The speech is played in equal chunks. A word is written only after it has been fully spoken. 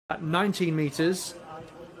At 19 metres.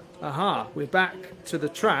 Aha, we're back to the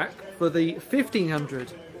track for the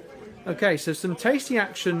 1500. Okay, so some tasty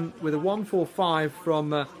action with a 1:45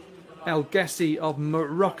 from El Gessi of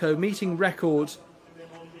Morocco, meeting record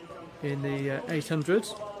in the 800,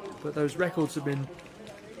 but those records have been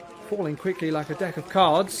falling quickly like a deck of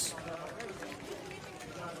cards.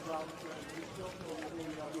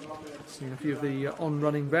 Seen a few of the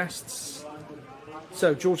on-running bests.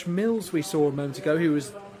 So George Mills we saw a moment ago, who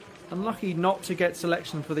was unlucky not to get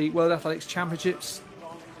selection for the World Athletics Championships,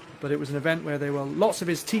 but it was an event where there were lots of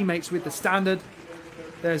his teammates with the standard.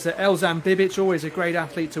 There's Elzan BIBIĆ, always a great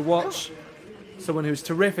athlete to watch. Someone who's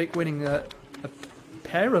terrific, winning a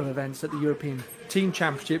pair of events at the European Team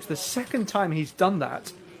Championships. The second time he's done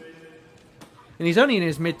that. And he's only in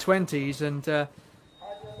his mid-20s and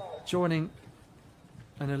joining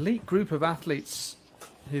an elite group of athletes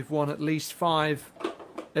who've won at least 5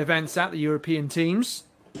 events at the European teams.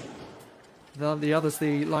 The others,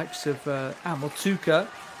 the likes of Ameltuka,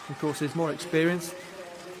 of course, is more experienced.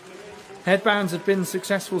 Headbands have been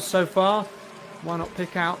successful so far. Why not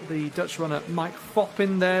pick out the Dutch runner Mike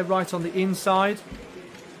Foppen there, right on the inside.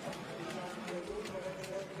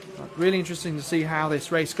 But really interesting to see how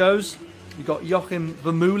this race goes. You've got Joachim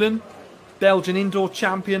Vermeulen, Belgian indoor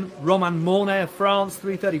champion, Romain Mornet of France,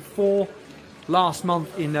 3:34 last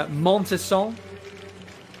month in Montesson.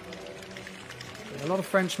 A lot of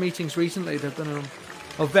French meetings recently. They've been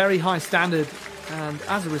a very high standard, and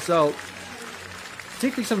as a result,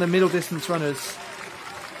 particularly some of the middle distance runners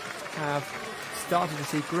have started to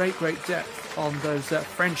see great depth on those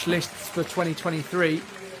French lists for 2023.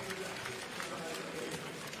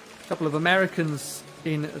 A couple of Americans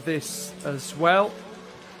in this as well.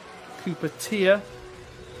 Cooper TEARE,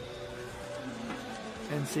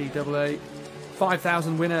 NCAA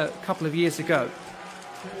 5,000 winner a couple of years ago.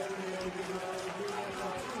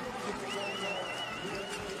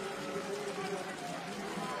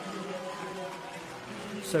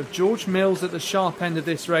 So George Mills at the sharp end of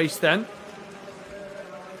this race then.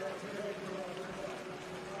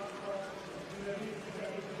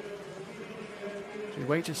 We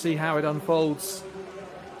wait to see how it unfolds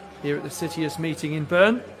here at the Citius meeting in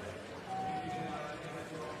Bern.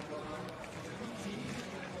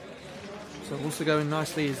 So also going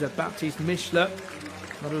nicely is Baptiste MISCHLER,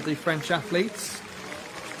 another of the French athletes.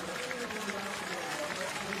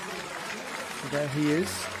 So there he is,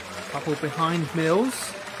 a couple behind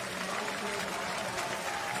Mills.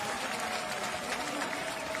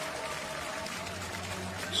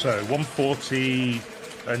 So 1:40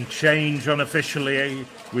 and change unofficially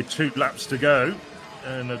with 2 laps to go.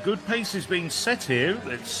 And a good pace is being set here.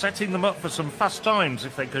 It's setting them up for some fast times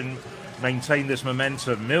if they can maintain this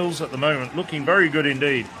momentum. Mills at the moment looking very good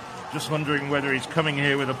indeed. Just wondering whether he's coming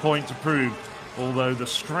here with a point to prove. Although the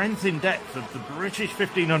strength in depth of the British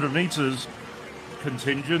 1500 metres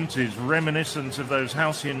contingent is reminiscent of those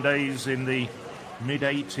halcyon days in the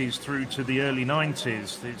mid-80s through to the early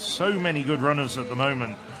 90s. There's so many good runners at the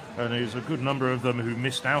moment, and there's a good number of them who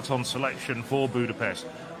missed out on selection for Budapest.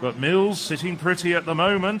 But Mills sitting pretty at the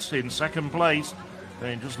moment in second place,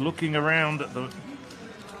 and just looking around at the,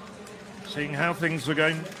 seeing how things are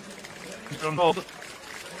going to unfold.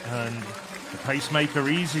 And the pacemaker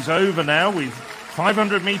eases over now with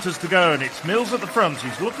 500 metres to go, and it's Mills at the front.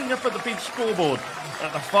 He's looking up at the big scoreboard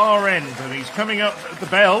at the far end, and he's coming up at the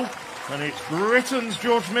bell, and it's Britain's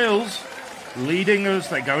George Mills leading as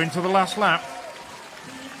they go into the last lap.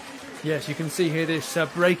 Yes, you can see here this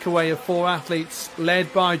breakaway of 4 athletes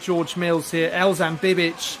led by George Mills here. Elzan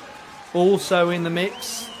BIBIĆ also in the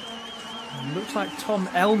mix. And looks like Tom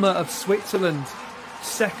Elmer of Switzerland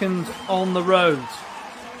second on the road.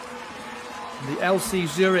 The LC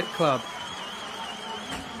Zurich club.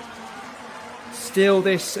 Still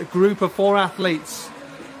this group of 4 athletes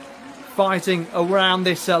fighting around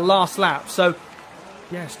this last lap. So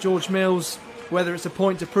yes, George Mills, whether it's a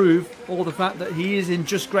point to prove or the fact that he is in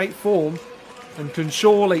just great form and can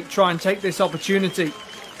surely try and take this opportunity.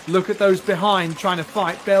 Look at those behind trying to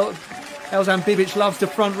fight. Elzan BIBIC loves to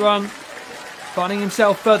front run, finding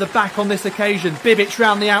himself further back on this occasion. BIBIC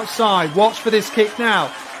round the outside. Watch for this kick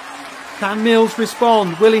now. Can Mills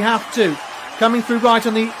respond? Will he have to? Coming through right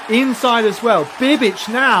on the inside as well. BIBIC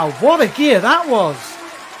now. What a gear that was.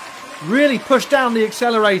 Really pushed down the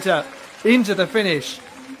accelerator into the finish.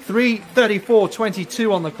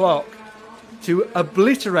 3:34.22 on the clock to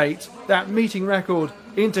obliterate that meeting record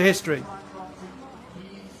into history.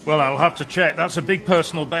 Well, I'll have to check. That's a big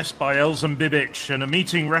personal best by Elzan BIBIC and a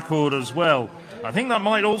meeting record as well. I think that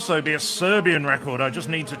might also be a Serbian record. I just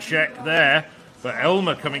need to check there. But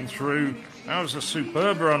Elmer coming through That was a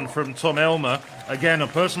superb run from Tom Elmer. Again, a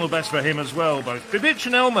personal best for him as well. Both BIBIĆ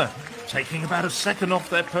and Elmer taking about a second off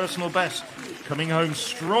their personal best, coming home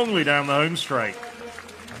strongly down the home straight.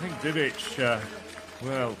 I think BIBIC,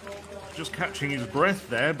 well, just catching his breath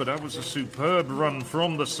there, but that was a superb run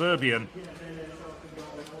from the Serbian.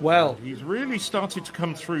 Well, he's really started to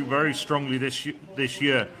come through very strongly this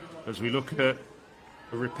year as we look at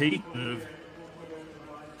a repeat of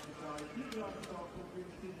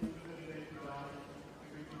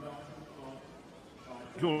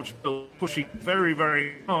George Bill pushing very,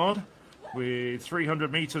 very hard with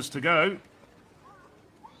 300 metres to go.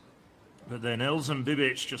 But then Elzan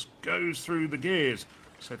BIBIC just goes through the gears.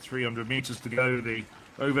 Said 300 metres to go. The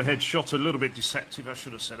overhead shot a little bit deceptive. I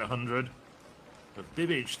should have said 100. But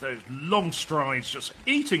BIBIC, those long strides, just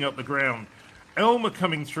eating up the ground. Elmer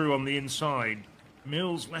coming through on the inside.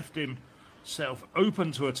 Mills left himself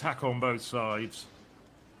open to attack on both sides.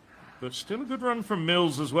 But still a good run from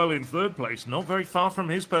Mills as well in third place. Not very far from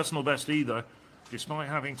his personal best either, despite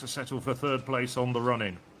having to settle for third place on the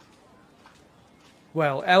run-in.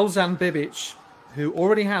 Well, Elzan BIBIC, who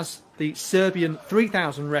already has the Serbian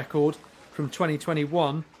 3,000 record from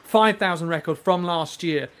 2021, 5,000 record from last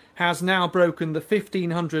year, has now broken the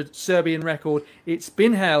 1,500 Serbian record. It's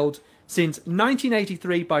been held since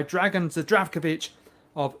 1983 by Dragan Zdravkovic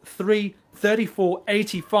of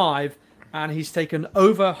 3:34.85, and he's taken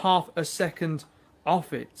over half a second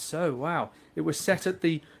off it. So, wow. It was set at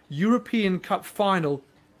the European Cup final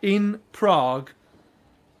in Prague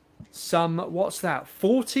some, what's that,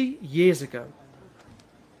 40 years ago.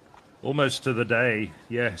 Almost to the day,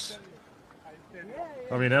 yes.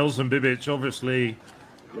 I mean, Elzan BIBIC obviously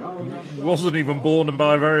wasn't even born and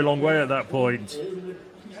by a very long way at that point.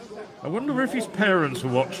 I wonder if his parents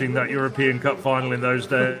were watching that European Cup final in those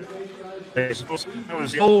days. It was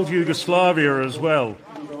old Yugoslavia as well.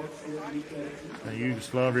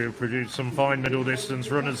 Yugoslavia produced some fine middle distance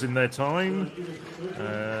runners in their time,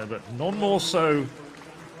 but none more so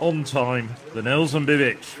on time than Elzan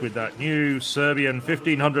BIBIC with that new Serbian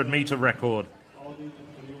 1,500 metre record.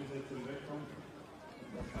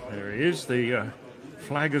 There he is. The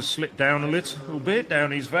flag has slipped down a little bit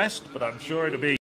down his vest, but I'm sure it'll be